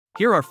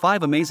Here are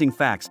 5 amazing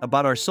facts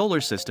about our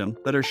solar system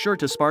that are sure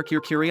to spark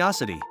your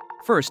curiosity.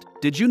 First,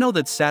 did you know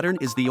that Saturn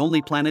is the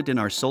only planet in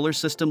our solar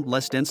system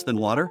less dense than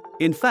water?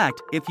 In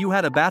fact, if you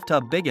had a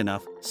bathtub big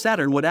enough,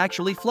 Saturn would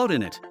actually float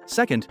in it.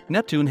 Second,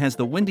 Neptune has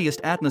the windiest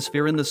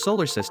atmosphere in the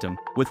solar system,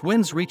 with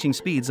winds reaching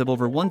speeds of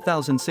over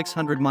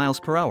 1,600 miles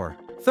per hour.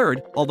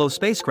 Third, although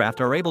spacecraft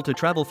are able to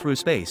travel through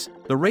space,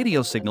 the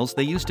radio signals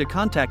they use to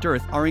contact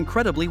Earth are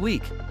incredibly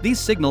weak. These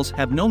signals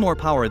have no more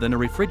power than a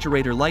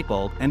refrigerator light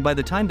bulb, and by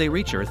the time they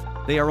reach Earth,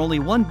 they are only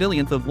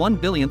 1/1000th of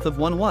 1/1000th of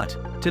 1 watt.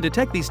 To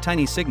detect these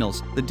tiny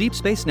signals, the Deep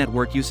Space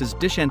Network uses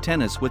dish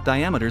antennas with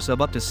diameters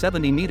of up to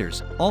 70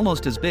 meters,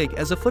 almost as big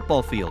as a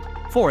football field.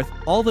 Fourth,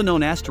 all the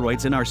known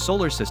asteroids in our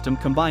solar system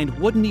combined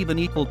wouldn't even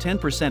equal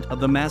 10% of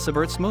the mass of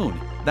Earth's moon.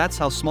 That's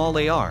how small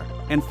they are.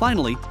 And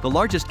finally, the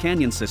largest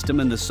canyon system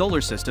in the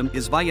solar system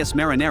is Valles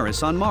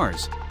Marineris on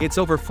Mars. It's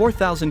over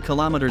 4,000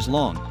 kilometers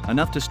long,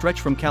 enough to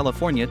stretch from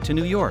California to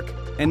New York,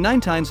 and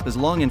 9 times as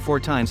long and 4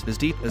 times as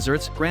deep as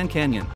Earth's Grand Canyon.